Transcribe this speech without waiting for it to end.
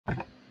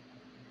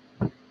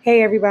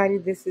Hey everybody,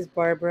 this is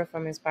Barbara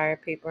from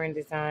Inspired Paper and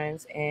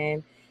Designs,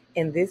 and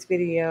in this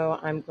video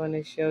I'm going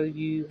to show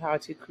you how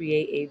to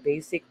create a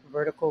basic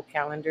vertical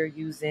calendar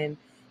using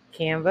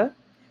Canva.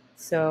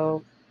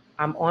 So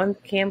I'm on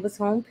Canva's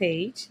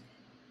homepage.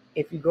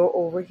 If you go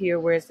over here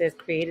where it says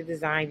create a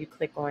design, you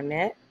click on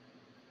that,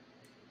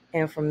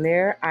 and from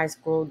there I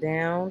scroll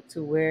down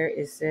to where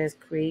it says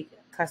create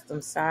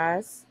custom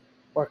size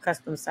or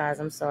custom size,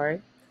 I'm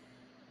sorry.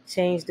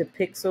 Change the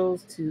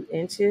pixels to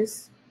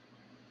inches,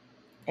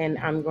 and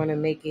I'm going to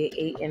make it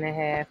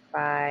 8.5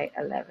 by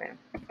 11.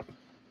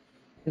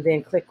 And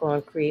then click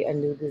on create a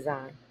new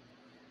design.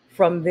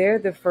 From there,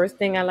 the first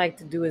thing I like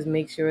to do is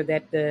make sure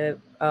that the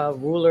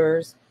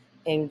rulers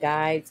and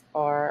guides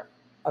are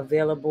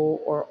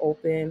available or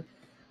open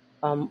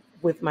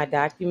with my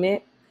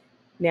document.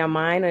 Now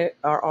mine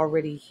are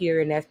already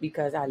here, and that's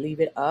because I leave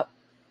it up.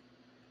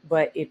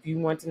 But if you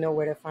want to know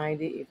where to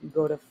find it, if you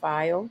go to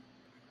file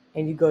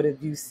and you go to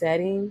view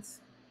settings,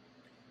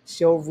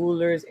 show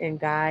rulers and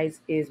guides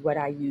is what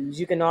I use.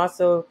 You can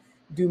also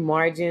do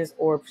margins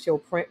or show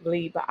print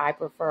bleed, but I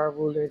prefer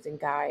rulers and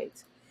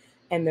guides.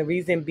 And the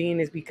reason being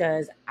is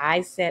because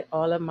I set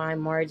all of my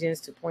margins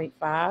to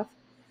 0.5.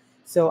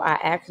 So I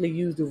actually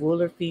use the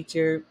ruler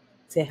feature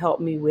to help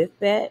me with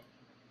that.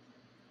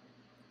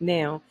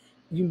 Now,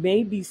 you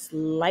may be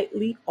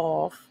slightly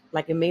off,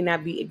 like it may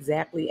not be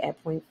exactly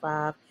at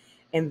 0.5,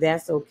 and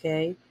that's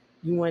okay.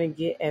 You want to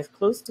get as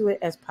close to it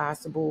as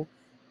possible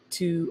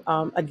to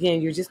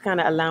again, you're just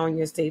kind of allowing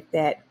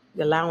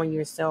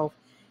yourself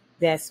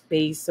that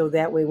space, so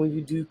that way when you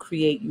do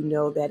create, you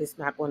know that it's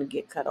not going to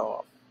get cut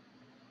off.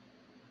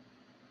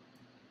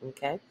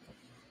 Okay,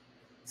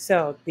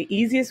 so the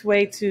easiest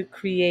way to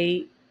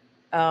create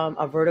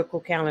a vertical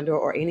calendar,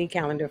 or any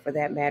calendar for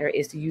that matter,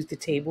 is to use the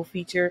table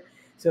feature.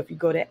 So if you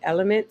go to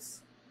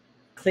elements,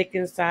 click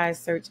inside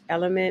search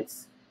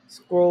elements,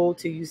 scroll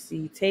till you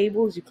see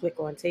tables, you click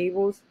on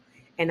tables,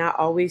 and I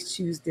always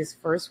choose this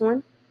first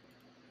one.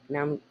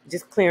 Now I'm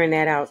just clearing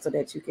that out so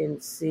that you can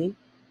see.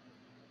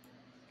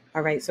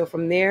 All right, so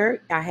from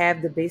there, I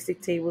have the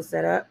basic table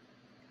set up.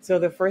 So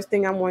the first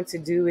thing I want to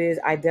do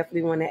is I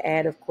definitely want to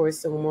add, of course,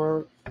 some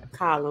more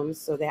columns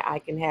so that I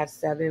can have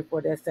 7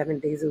 for the 7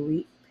 days a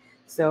week.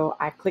 So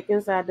I click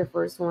inside the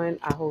first one,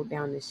 I hold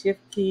down the shift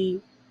key,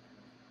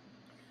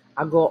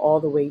 I go all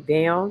the way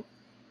down,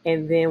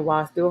 and then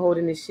while still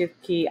holding the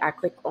shift key, I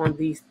click on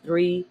these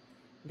 3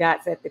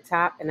 dots at the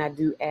top and I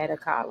do add a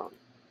column.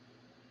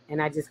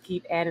 And I just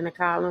keep adding a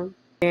column.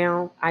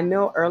 Now, I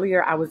know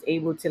earlier I was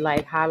able to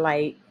like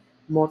highlight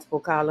multiple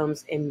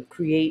columns and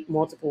create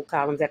multiple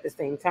columns at the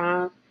same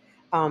time.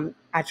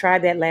 I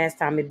tried that last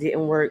time, it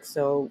didn't work.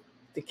 So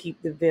to keep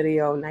the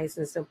video nice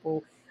and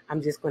simple,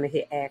 I'm just going to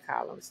hit add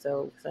columns.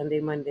 So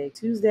Sunday, Monday,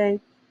 Tuesday,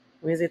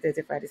 Wednesday,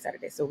 Thursday, Friday,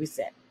 Saturday. So we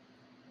set.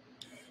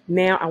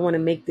 Now I want to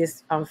make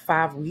this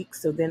 5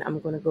 weeks. So then I'm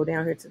going to go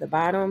down here to the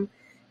bottom,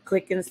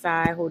 click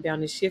inside, hold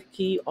down the shift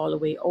key all the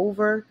way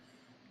over,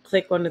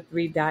 click on the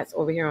 3 dots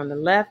over here on the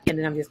left, and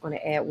then I'm just going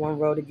to add 1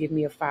 row to give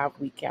me a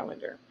 5-week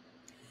calendar.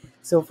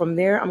 So from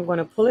there, I'm going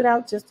to pull it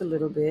out just a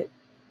little bit.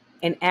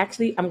 And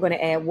actually, I'm going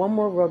to add 1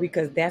 more row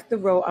because that's the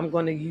row I'm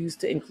going to use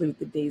to include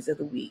the days of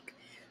the week.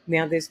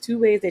 Now, there's 2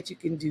 ways that you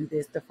can do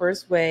this. The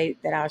first way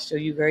that I'll show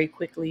you very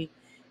quickly,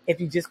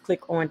 if you just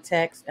click on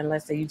text, and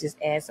let's say you just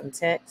add some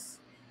text.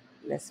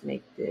 Let's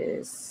make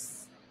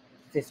this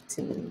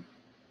 15.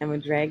 I'm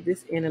going to drag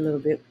this in a little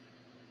bit.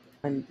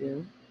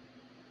 Undo.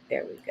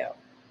 There we go.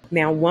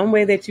 Now, one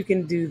way that you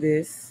can do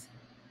this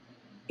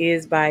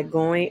is by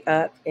going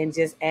up and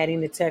just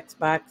adding the text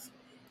box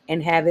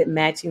and have it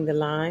matching the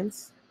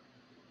lines.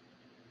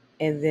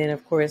 And then,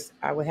 of course,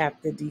 I would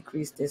have to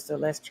decrease this. So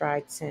let's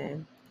try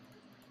 10.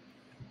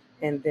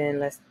 And then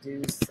let's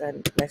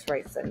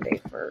write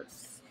Sunday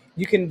first.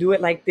 You can do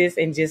it like this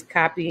and just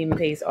copy and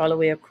paste all the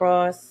way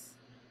across.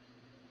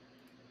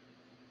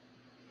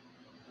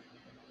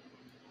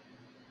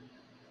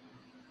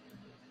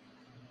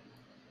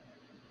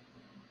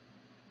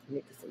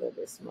 Make this a little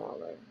bit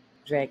smaller.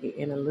 Drag it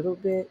in a little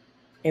bit.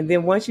 And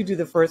then once you do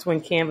the first one,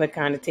 Canva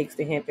kind of takes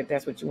the hint that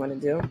that's what you want to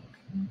do.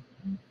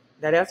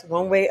 Now that's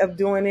one way of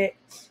doing it.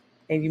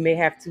 And you may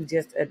have to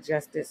just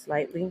adjust it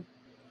slightly,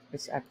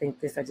 which I think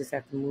I just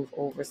have to move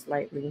over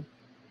slightly.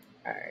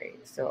 All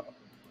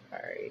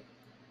right.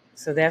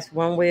 So that's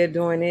one way of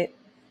doing it.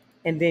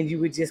 And then you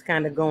would just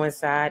kind of go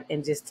inside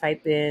and just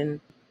type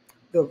in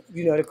the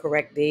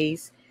correct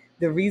days.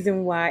 The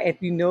reason why, if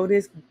you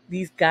notice,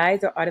 these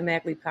guides are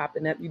automatically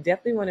popping up. You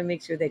definitely want to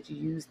make sure that you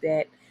use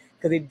that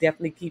because it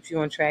definitely keeps you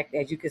on track.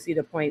 As you can see,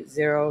 the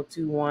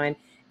 0.021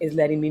 is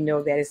letting me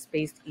know that it's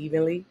spaced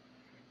evenly.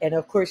 And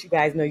of course, you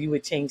guys know you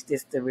would change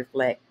this to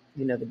reflect,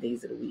 the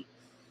days of the week.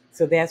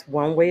 So that's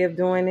one way of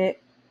doing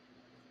it.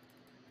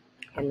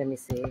 And let me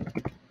see.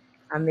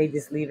 I may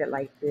just leave it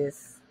like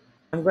this.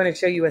 I'm going to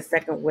show you a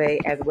second way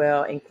as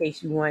well in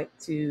case you want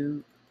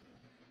to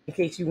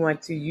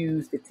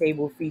use the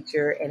table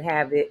feature and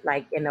have it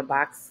like in a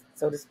box,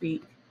 so to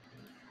speak.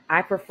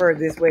 I prefer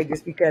this way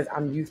just because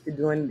I'm used to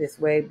doing it this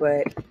way,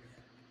 but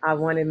I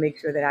want to make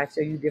sure that I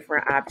show you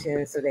different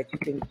options so that you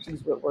can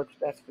choose what works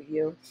best for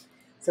you.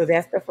 So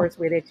that's the first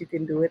way that you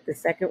can do it. The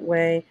second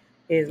way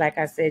is, like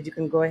I said, you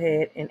can go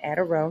ahead and add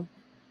a row,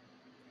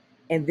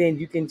 and then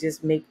you can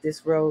just make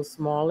this row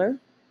smaller.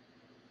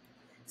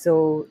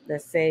 So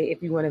let's say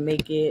if you want to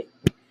make it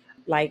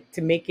like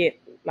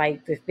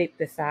to fit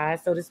the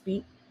size, so to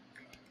speak,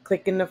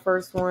 click in the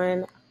first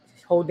one,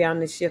 hold down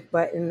the shift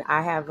button.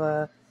 I have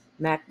a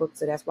MacBook,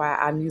 so that's why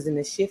I'm using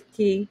the shift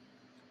key.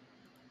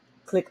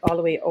 Click all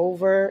the way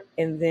over,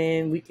 and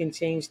then we can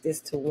change this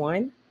to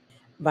 1.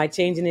 By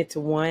changing it to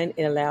 1,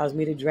 it allows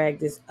me to drag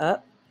this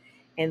up.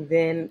 And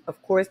then,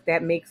 of course,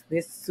 that makes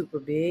this super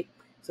big.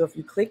 So if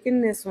you click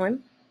in this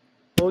one,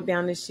 hold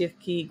down the shift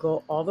key,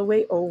 go all the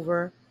way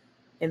over,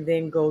 and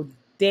then go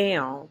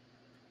down.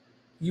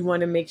 You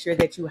want to make sure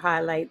that you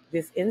highlight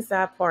this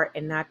inside part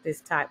and not this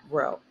top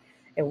row.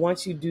 And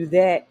once you do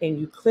that and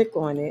you click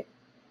on it,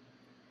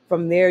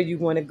 from there you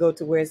want to go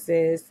to where it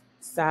says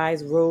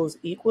size rows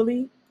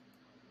equally.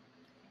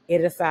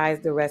 It'll size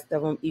the rest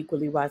of them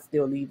equally while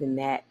still leaving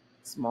that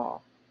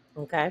small.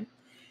 Okay.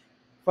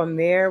 From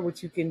there,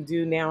 what you can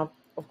do now,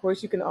 of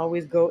course, you can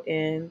always go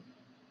in.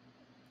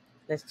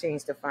 Let's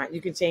change the font.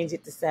 You can change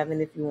it to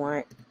 7 if you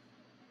want,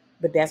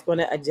 but that's going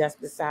to adjust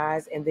the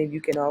size. And then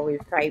you can always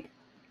type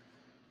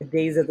the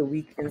days of the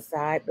week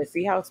inside. But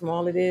see how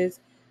small it is?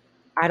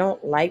 I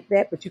don't like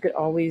that, but you could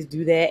always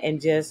do that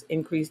and just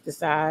increase the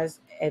size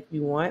if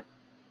you want.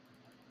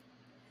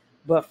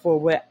 But for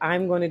what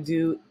I'm going to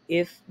do,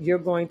 if you're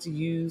going to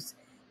use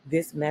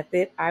this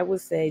method, I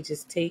would say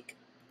just take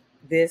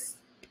this,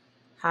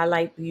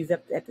 highlight these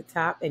up at the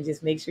top, and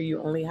just make sure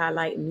you only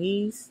highlight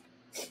these,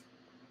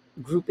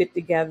 group it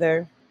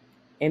together,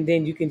 and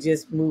then you can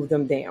just move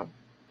them down.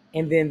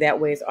 And then that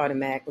way it's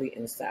automatically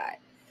inside.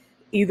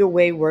 Either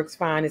way works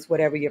fine. It's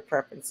whatever your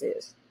preference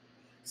is.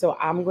 So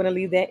I'm going to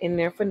leave that in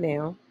there for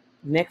now.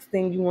 Next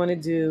thing you want to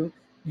do,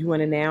 you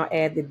want to now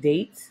add the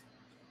dates.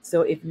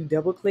 So if you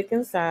double click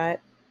inside,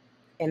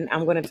 and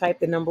I'm going to type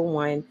the number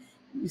 1,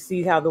 you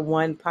see how the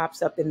 1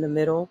 pops up in the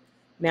middle.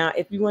 Now,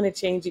 if you want to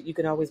change it, you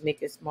can always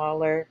make it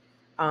smaller.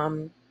 I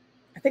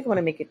think I want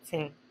to make it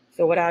 10.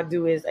 So what I'll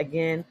do is,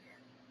 again,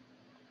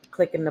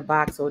 click in the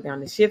box, hold down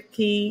the shift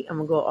key. I'm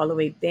going to go all the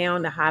way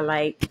down to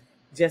highlight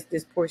just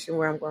this portion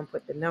where I'm going to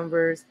put the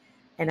numbers.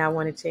 And I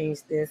want to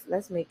change this.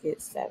 Let's make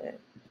it 7.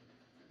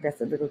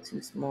 That's a little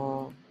too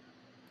small.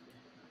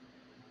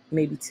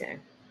 Maybe 10.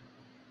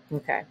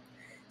 Okay.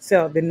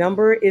 So the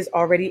number is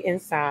already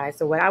inside.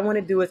 So what I want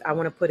to do is I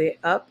want to put it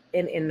up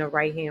and in the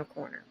right hand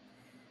corner.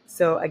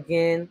 So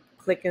again,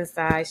 click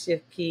inside,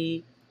 shift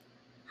key,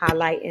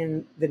 highlight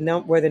in the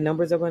where the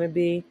numbers are going to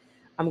be.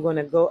 I'm going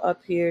to go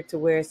up here to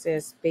where it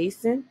says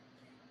spacing,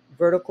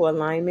 vertical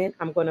alignment.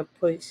 I'm going to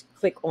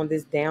click on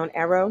this down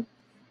arrow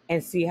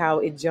and see how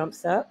it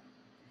jumps up.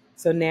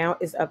 So now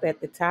it's up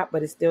at the top,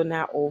 but it's still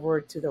not over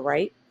to the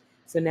right.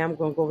 So now I'm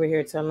going to go over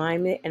here to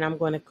alignment, and I'm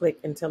going to click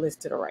until it's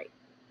to the right.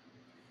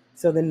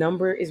 So the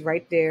number is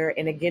right there.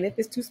 And again, if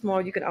it's too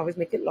small, you can always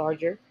make it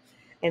larger.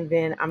 And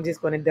then I'm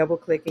just going to double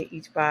click in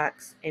each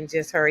box and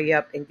just hurry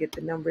up and get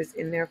the numbers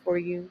in there for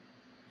you.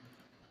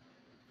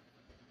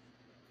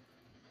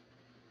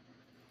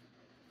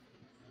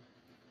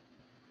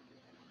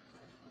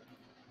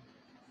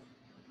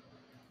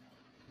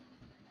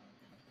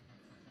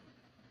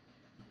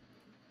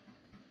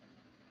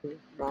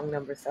 Wrong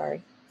number,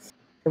 sorry.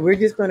 And we're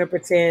just going to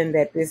pretend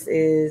that this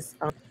is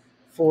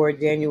for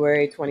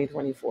January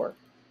 2024.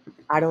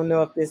 I don't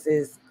know if this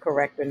is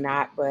correct or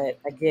not, but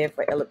again,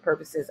 for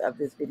purposes of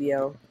this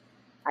video,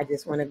 I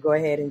just want to go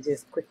ahead and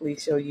just quickly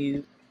show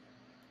you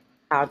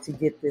how to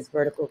get this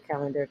vertical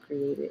calendar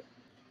created.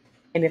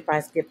 And if I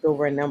skipped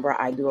over a number,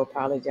 I do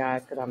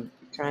apologize because I'm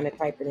trying to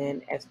type it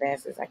in as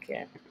fast as I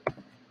can.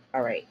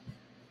 All right.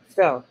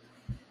 So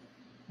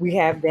we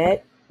have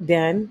that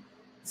done.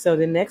 So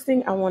the next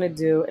thing I want to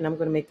do, and I'm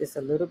going to make this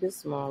a little bit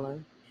smaller.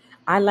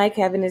 I like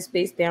having this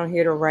space down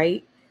here to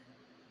write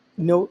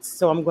notes.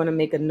 So I'm going to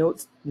make a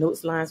notes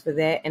lines for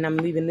that. And I'm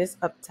leaving this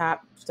up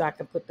top so I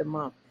can put the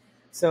month.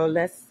 So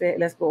let's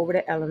go over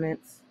the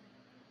elements,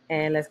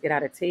 and let's get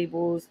out of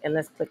tables, and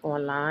let's click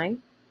on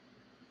line.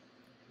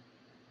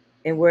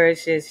 And where it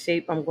says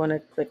shape, I'm going to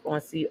click on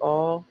see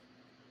all,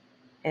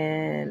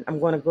 and I'm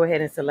going to go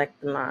ahead and select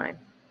the line.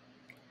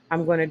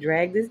 I'm going to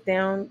drag this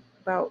down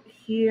about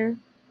here.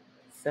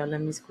 So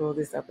let me scroll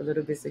this up a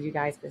little bit so you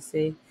guys can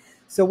see.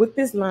 So with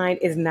this line,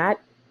 it's not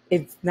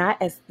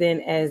as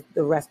thin as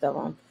the rest of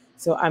them.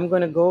 So I'm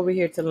going to go over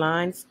here to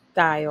line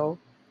style,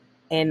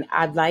 and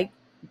I'd like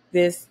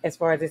this as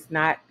far as it's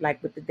not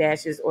like with the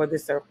dashes or the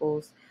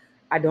circles.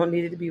 I don't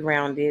need it to be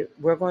rounded.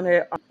 We're going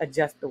to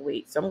adjust the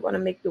weight. So I'm going to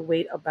make the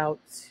weight about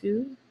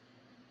 2.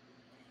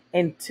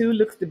 And 2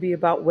 looks to be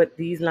about what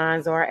these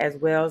lines are as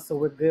well. So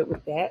we're good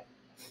with that.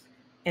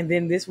 And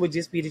then this would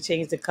just be to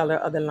change the color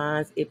of the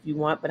lines if you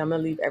want. But I'm going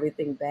to leave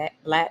everything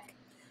black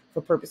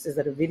for purposes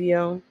of the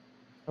video.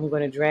 I'm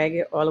going to drag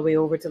it all the way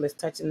over till it's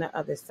touching the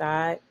other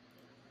side.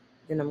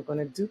 Then I'm going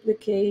to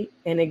duplicate.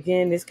 And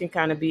again, this can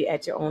kind of be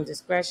at your own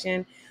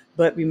discretion.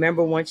 But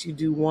remember, once you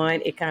do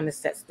one, it kind of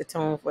sets the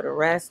tone for the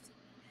rest.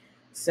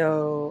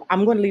 So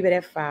I'm going to leave it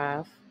at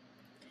 5.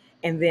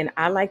 And then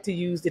I like to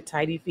use the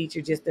tidy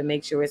feature just to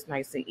make sure it's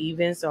nice and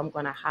even. So I'm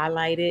going to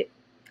highlight it,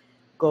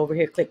 go over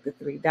here, click the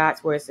 3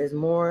 dots where it says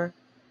more,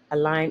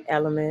 align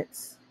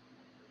elements.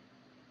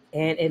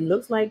 And it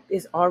looks like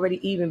it's already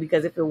even,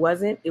 because if it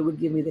wasn't, it would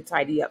give me the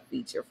tidy up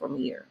feature from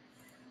here.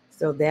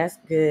 So that's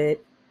good.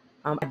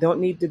 I don't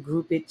need to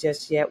group it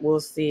just yet. We'll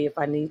see. If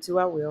I need to,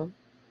 I will.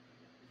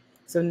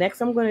 So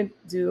next I'm going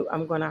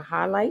to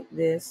highlight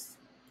this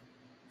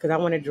because I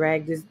want to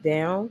drag this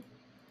down,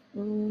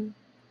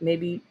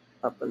 maybe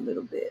up a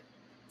little bit.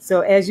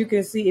 So as you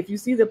can see, if you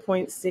see the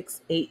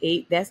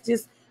 0.688, that's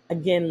just,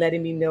 again,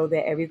 letting me know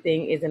that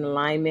everything is in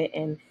alignment,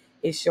 and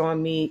it's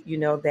showing me,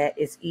 that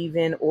it's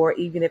even, or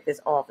even if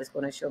it's off, it's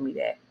going to show me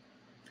that.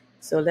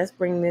 So let's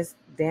bring this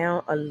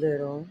down a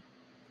little.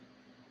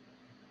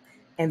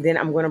 And then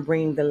I'm going to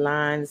bring the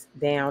lines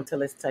down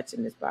till it's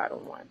touching this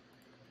bottom one.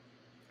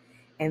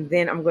 And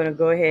then I'm going to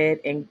go ahead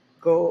and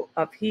go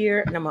up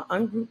here, and I'm going to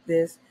ungroup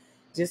this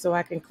just so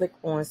I can click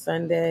on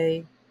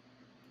Sunday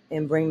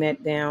and bring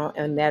that down,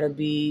 and that'll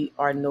be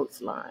our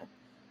notes line.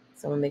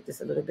 So I'm going to make this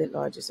a little bit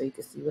larger so you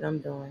can see what I'm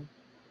doing.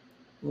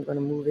 I'm going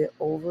to move it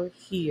over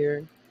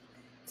here,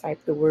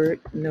 type the word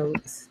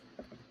notes,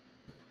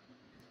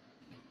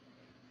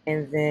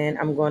 and then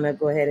I'm going to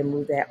go ahead and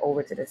move that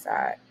over to the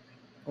side.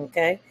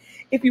 Okay.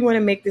 If you want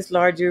to make this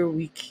larger,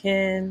 we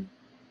can.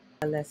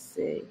 Let's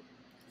see.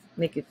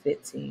 Make it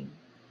 15.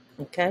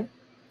 Okay.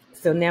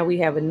 So now we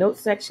have a note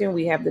section.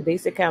 We have the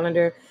basic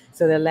calendar.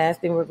 So the last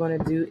thing we're going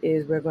to do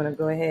is we're going to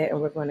go ahead and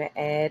we're going to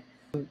add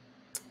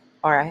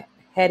our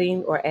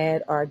heading, or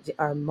add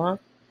our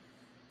month.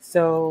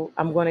 So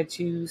I'm going to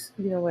choose,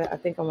 you know what, I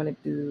think I want to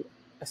do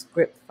a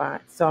script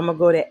font. So I'm going to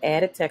go to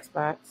add a text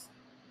box,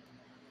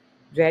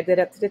 drag that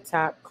up to the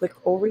top, click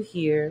over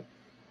here,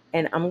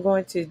 and I'm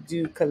going to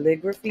do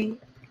calligraphy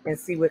and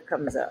see what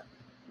comes up,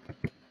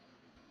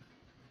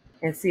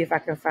 and see if I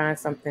can find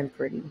something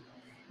pretty.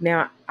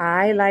 Now,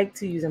 I like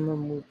to use, I'm going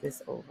to move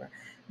this over.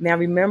 Now,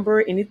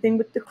 remember, anything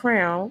with the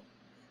crown,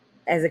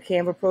 as a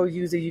Canva Pro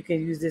user, you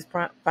can use this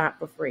font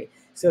for free.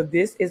 So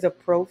this is a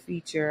pro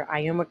feature.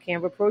 I am a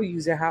Canva Pro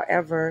user.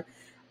 However,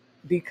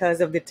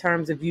 because of the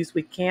terms of use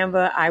with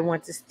Canva, I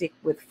want to stick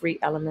with free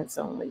elements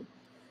only.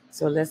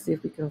 So let's see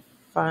if we can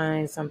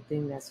find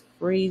something that's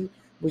free,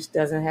 which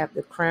doesn't have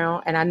the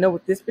crown. And I know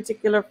with this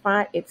particular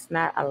font, it's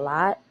not a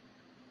lot.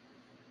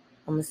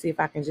 I'm going to see if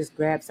I can just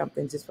grab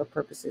something just for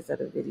purposes of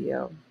the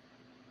video.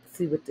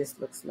 See what this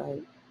looks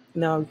like.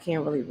 No, you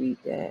can't really read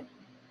that.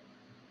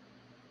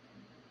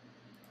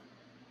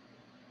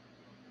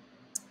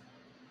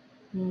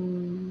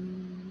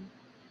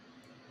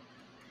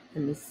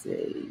 Let me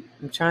see.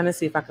 I'm trying to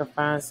see if I can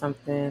find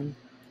something.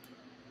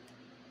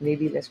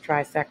 Maybe let's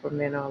try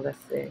Sacramento. Let's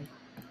see.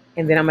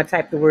 And then I'm going to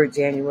type the word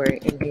January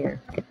in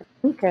here.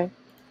 Okay.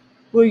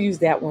 We'll use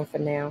that one for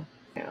now.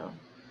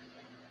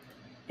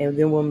 And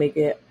then we'll make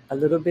it a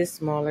little bit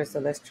smaller. So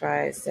let's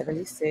try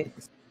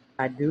 76.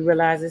 I do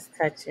realize it's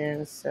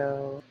touching.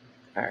 So,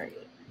 all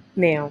right.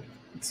 Now,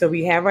 so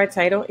we have our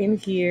title in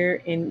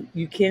here, and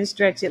you can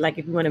stretch it. Like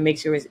if you want to make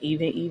sure it's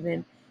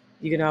even,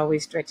 you can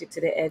always stretch it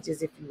to the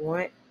edges if you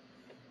want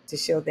to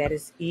show that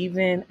it's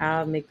even.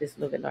 I'll make this a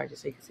little bit larger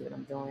so you can see what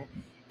I'm doing.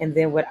 And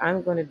then what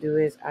I'm going to do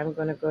is I'm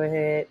going to go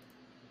ahead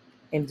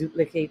and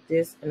duplicate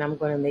this, and I'm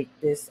going to make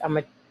this, I'm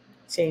going to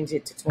change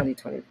it to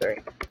 2023.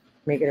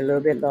 Make it a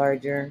little bit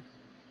larger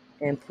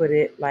and put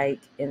it like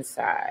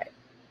inside.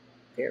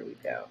 There we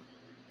go.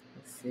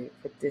 Let's see,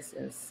 put this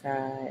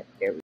inside.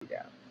 There we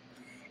go.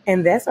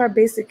 And that's our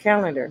basic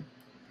calendar.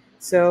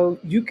 So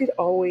you could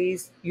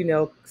always,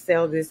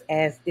 sell this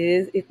as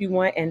is if you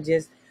want, and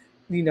just,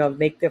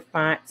 make the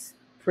fonts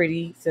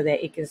pretty so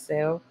that it can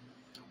sell.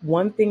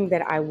 One thing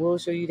that I will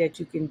show you that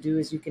you can do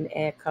is you can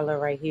add color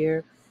right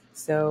here.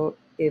 So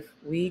if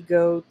we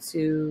go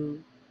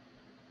to,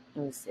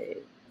 let me see,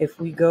 if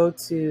we go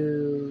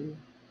to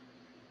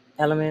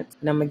elements,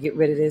 and I'm going to get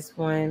rid of this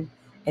one.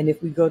 And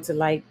if we go to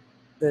like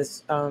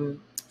this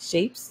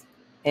shapes,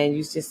 and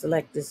you just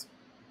select this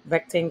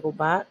rectangle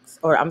box,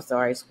 or I'm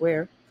sorry,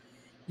 square,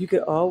 you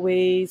could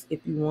always,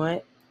 if you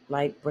want,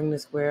 like bring the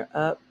square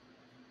up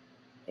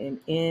and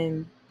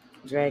in,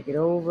 drag it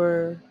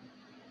over,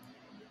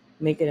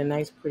 make it a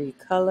nice pretty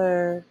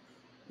color.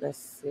 Let's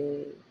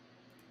see.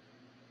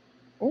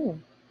 Oh,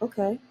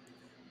 okay.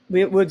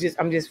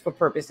 I'm just for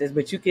purposes,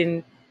 but you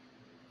can,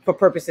 for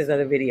purposes of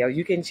the video,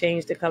 you can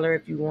change the color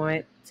if you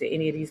want to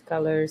any of these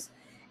colors.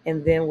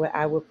 And then what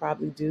I would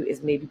probably do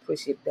is maybe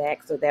push it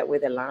back so that way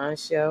the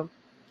lines show.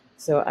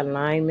 So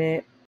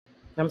alignment,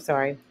 I'm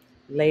sorry,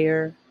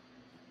 layer.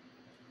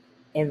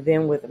 And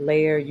then with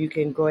layer, you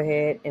can go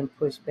ahead and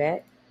push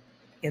back.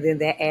 And then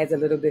that adds a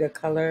little bit of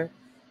color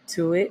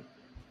to it.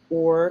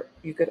 Or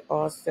you could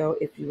also,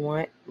 if you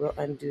want, we'll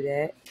undo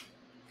that.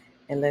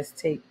 And let's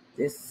take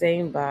this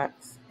same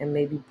box and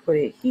maybe put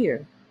it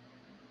here.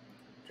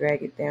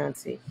 Drag it down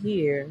to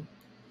here.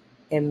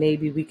 And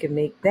maybe we can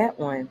make that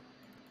one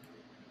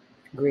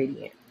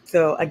gradient.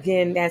 So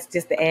again, that's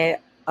just to add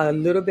a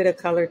little bit of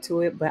color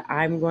to it, but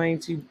I'm going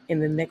to, in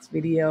the next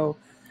video,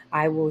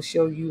 I will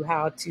show you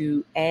how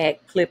to add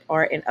clip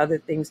art and other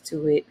things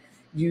to it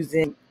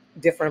using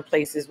different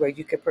places where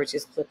you could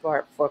purchase clip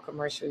art for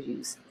commercial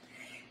use.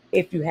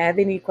 If you have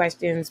any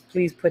questions,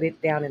 please put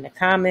it down in the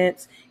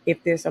comments.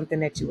 If there's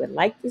something that you would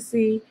like to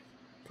see,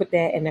 put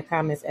that in the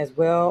comments as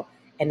well.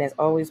 And as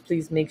always,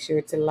 please make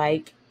sure to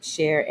like,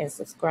 share, and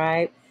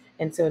subscribe.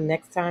 Until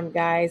next time,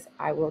 guys,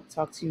 I will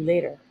talk to you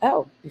later.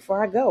 Oh,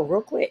 before I go,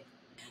 real quick,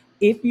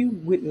 if you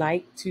would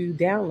like to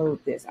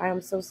download this, I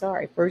am so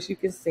sorry. First, you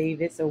can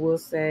save it. So we'll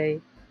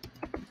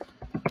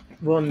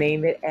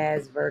name it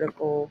as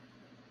Vertical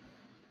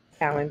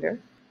Calendar.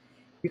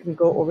 You can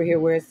go over here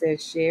where it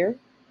says share,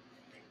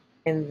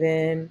 and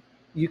then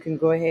you can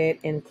go ahead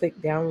and click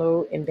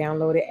download and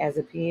download it as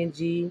a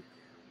PNG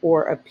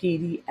or a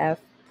PDF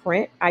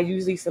print. I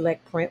usually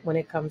select print when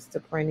it comes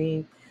to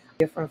printing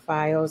different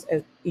files,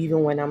 as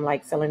even when I'm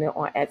like selling it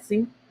on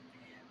Etsy.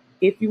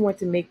 If you want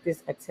to make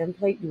this a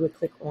template, you would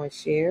click on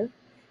share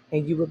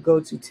and you would go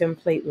to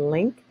template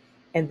link,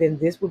 and then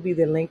this would be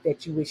the link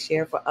that you would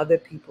share for other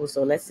people.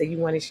 So let's say you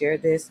want to share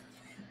this,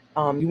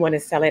 you want to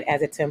sell it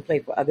as a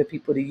template for other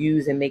people to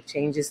use and make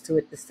changes to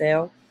it to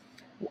sell.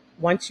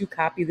 Once you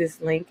copy this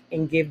link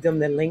and give them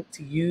the link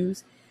to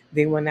use,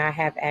 they will not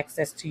have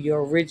access to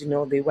your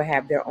original. They will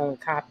have their own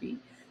copy.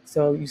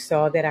 So you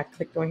saw that I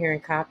clicked on here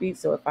and copied.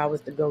 So if I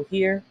was to go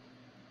here,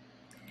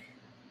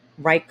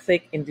 right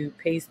click and do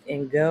paste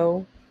and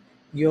go,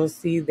 you'll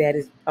see that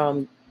is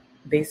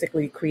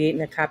basically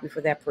creating a copy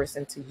for that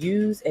person to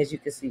use, as you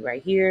can see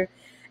right here.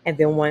 And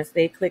then once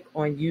they click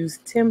on use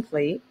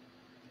template,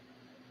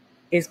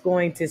 it's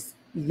going to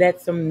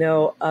let them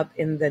know up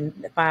in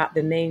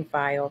the name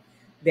file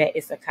that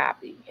it's a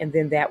copy. And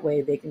then that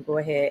way they can go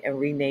ahead and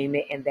rename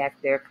it, and that's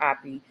their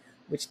copy,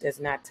 which does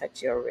not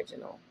touch your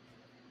original,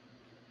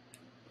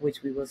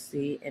 which we will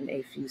see in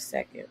a few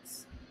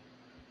seconds.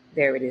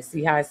 There it is.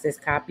 See how it says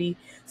copy?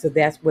 So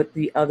that's what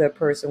the other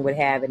person would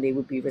have, and they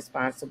would be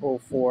responsible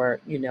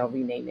for,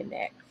 renaming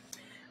that.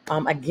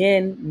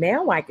 Again,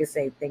 now I can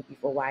say thank you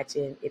for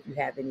watching. If you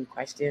have any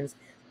questions,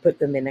 put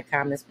them in the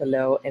comments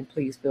below, and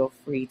please feel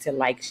free to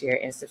like, share,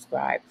 and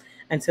subscribe.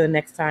 Until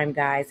next time,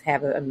 guys,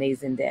 have an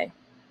amazing day.